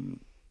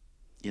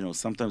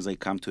sometimes I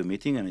come to a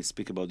meeting and I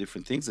speak about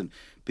different things and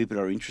people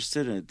are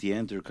interested, and at the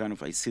end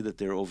I see that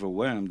they're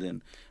overwhelmed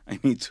and I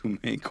need to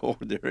make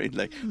order and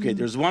okay,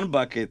 there's one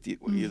bucket, you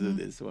do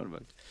this, one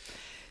bucket.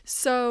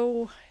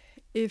 So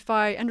if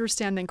I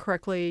understand then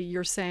correctly,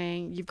 you're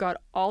saying you've got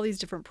all these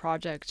different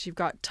projects, you've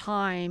got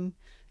time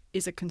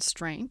is a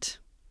constraint.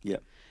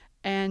 Yeah.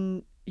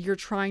 And you're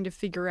trying to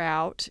figure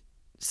out,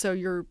 so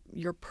your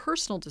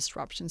personal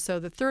disruption, so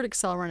the third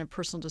accelerant of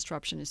personal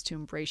disruption is to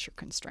embrace your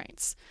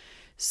constraints.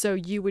 So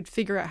you would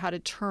figure out how to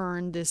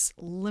turn this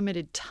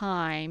limited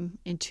time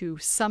into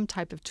some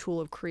type of tool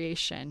of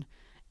creation.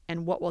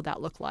 And what will that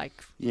look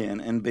like? Yeah,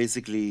 and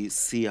basically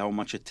see how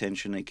much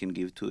attention I can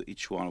give to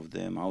each one of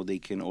them, how they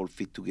can all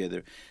fit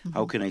together.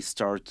 How can I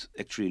start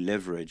actually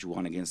leverage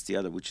one against the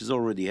other, which is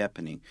already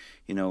happening.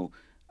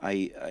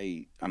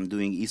 I'm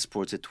doing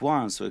esports at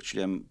once, so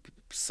actually I'm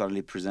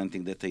suddenly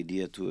presenting that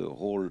idea to a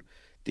whole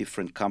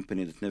different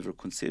company that never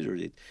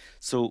considered it.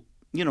 So,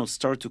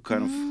 start to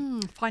kind of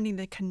finding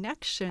the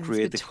connections,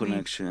 create the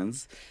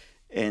connections,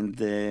 and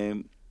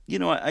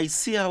I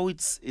see how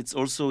it's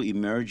also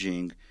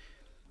emerging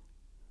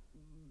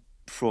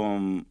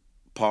from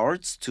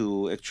parts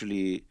to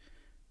actually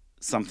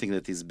something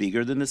that is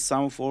bigger than the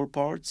sum of all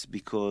parts,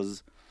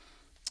 because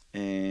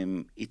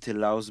it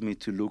allows me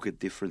to look at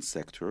different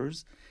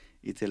sectors.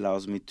 It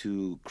allows me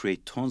to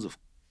create tons of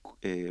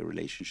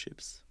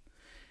relationships.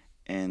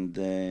 And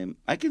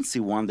I can see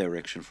one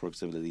direction, for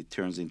example, that it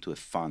turns into a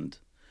fund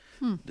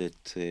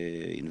that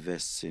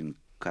invests in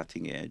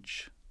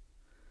cutting-edge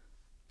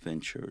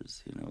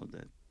ventures,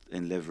 that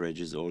and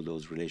leverages all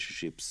those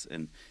relationships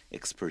and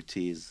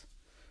expertise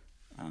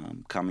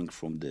coming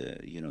from the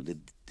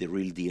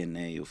real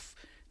DNA of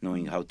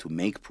knowing how to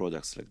make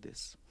products like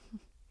this.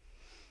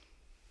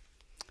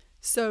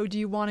 So do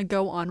you want to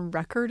go on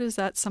record? Is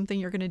that something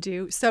you're going to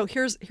do? So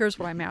here's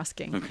what I'm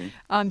asking. Okay.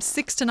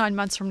 6 to 9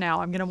 months from now,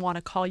 I'm going to want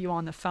to call you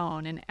on the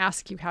phone and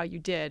ask you how you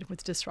did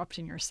with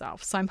disrupting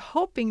yourself. So I'm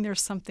hoping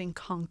there's something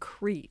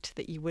concrete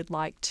that you would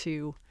like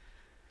to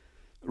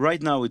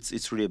Right now,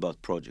 it's really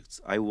about projects.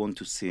 I want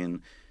to see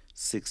in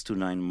 6 to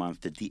 9 months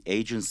that the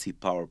agency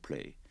power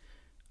play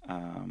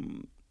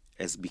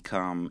has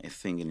become a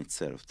thing in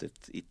itself, that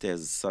it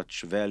has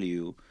such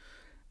value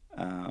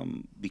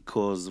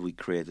because we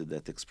created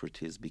that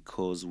expertise,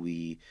 because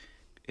we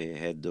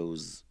had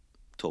those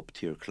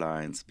top-tier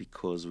clients,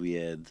 because we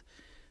had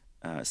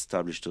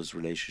established those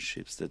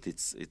relationships, that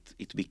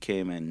it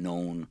became a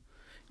known,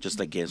 just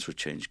like Games for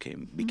Change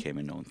became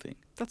a known thing.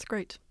 That's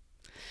great.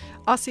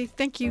 Asi,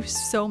 thank you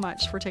so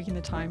much for taking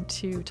the time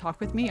to talk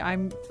with me.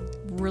 I'm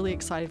really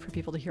excited for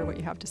people to hear what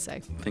you have to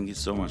say. Thank you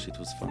so much. It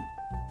was fun.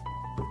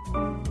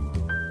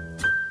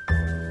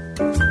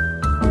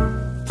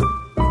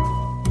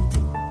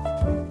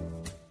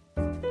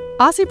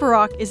 Asi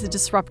Barak is a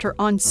disruptor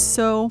on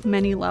so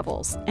many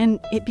levels, and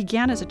it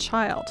began as a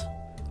child,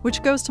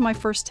 which goes to my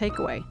first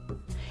takeaway.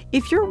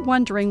 If you're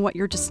wondering what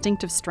your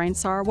distinctive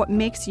strengths are, what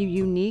makes you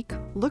unique,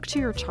 look to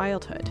your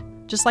childhood.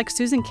 Just like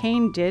Susan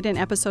Cain did in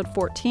episode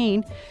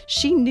 14,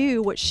 she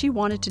knew what she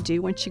wanted to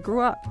do when she grew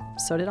up.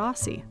 So did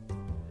Asi.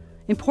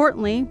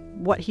 Importantly,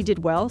 what he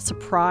did well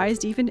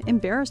surprised, even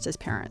embarrassed his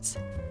parents.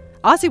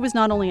 Asi was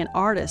not only an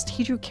artist,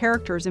 he drew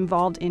characters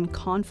involved in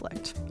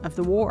conflict of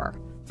the war.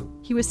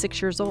 He was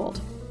 6 years old.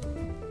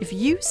 If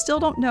you still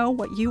don't know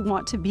what you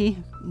want to be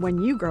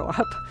when you grow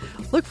up,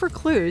 look for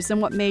clues in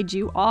what made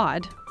you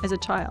odd as a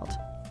child.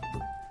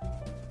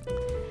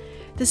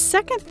 The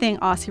second thing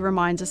Asi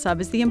reminds us of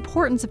is the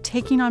importance of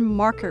taking on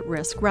market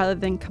risk rather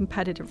than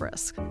competitive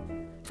risk.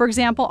 For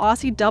example,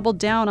 Asi doubled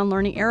down on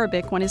learning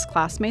Arabic when his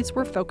classmates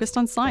were focused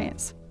on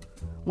science.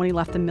 When he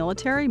left the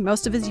military,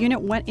 most of his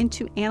unit went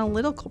into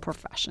analytical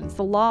professions,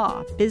 the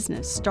law,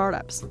 business,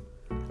 startups.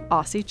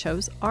 Asi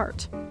chose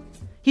art.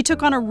 He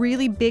took on a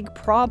really big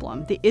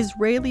problem, the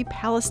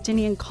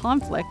Israeli-Palestinian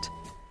conflict,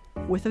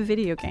 with a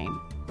video game.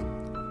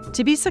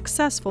 To be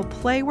successful,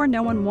 play where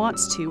no one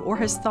wants to or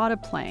has thought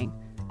of playing.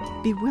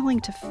 Be willing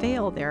to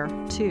fail there,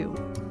 too.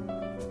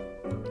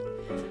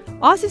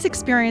 Asi's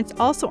experience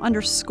also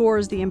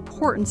underscores the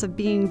importance of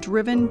being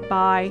driven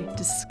by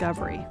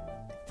discovery.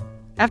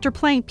 After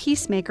playing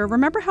Peacemaker,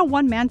 remember how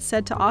one man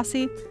said to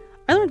Asi,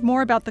 "I learned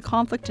more about the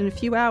conflict in a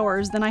few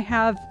hours than I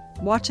have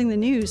watching the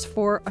news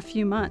for a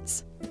few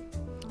months."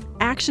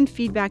 Action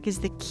feedback is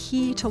the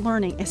key to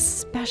learning,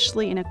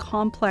 especially in a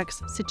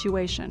complex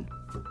situation.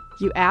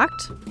 You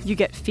act, you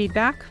get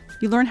feedback,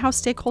 you learn how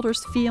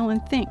stakeholders feel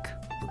and think.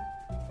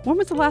 When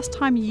was the last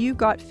time you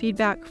got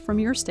feedback from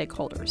your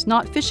stakeholders?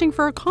 Not fishing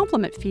for a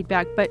compliment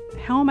feedback, but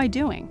how am I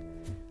doing?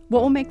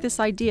 What will make this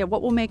idea?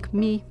 What will make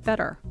me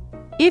better?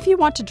 If you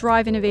want to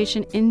drive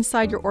innovation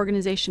inside your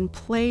organization,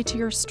 play to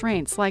your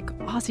strengths like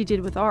Asi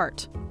did with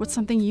art. What's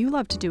something you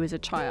love to do as a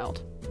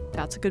child?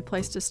 That's a good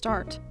place to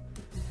start.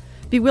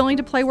 Be willing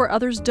to play where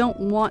others don't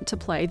want to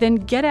play. Then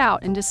get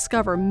out and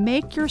discover.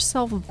 Make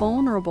yourself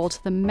vulnerable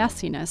to the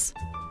messiness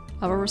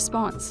of a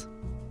response.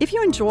 If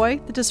you enjoy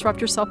the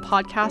Disrupt Yourself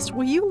podcast,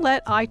 will you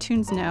let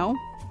iTunes know?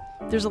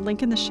 There's a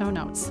link in the show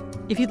notes.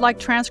 If you'd like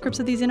transcripts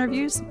of these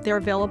interviews, they're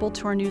available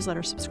to our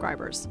newsletter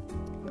subscribers.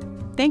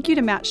 Thank you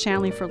to Matt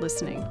Shanley for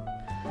listening.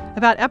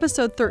 About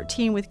episode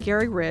 13 with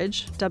Gary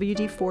Ridge,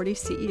 WD-40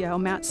 CEO,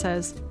 Matt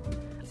says,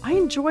 "I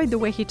enjoyed the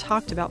way he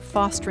talked about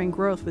fostering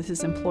growth with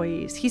his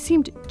employees. He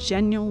seemed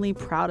genuinely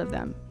proud of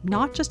them,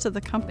 not just of the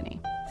company."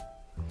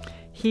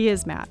 He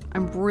is, Matt.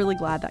 I'm really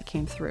glad that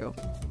came through.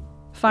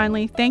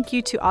 Finally, thank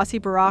you to Asi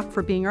Barak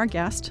for being our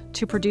guest,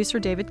 to producer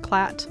David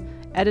Klatt,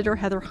 editor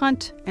Heather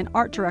Hunt, and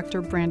art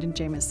director Brandon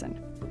Jameson.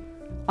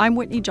 I'm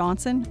Whitney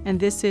Johnson, and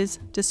this is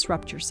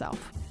Disrupt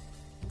Yourself.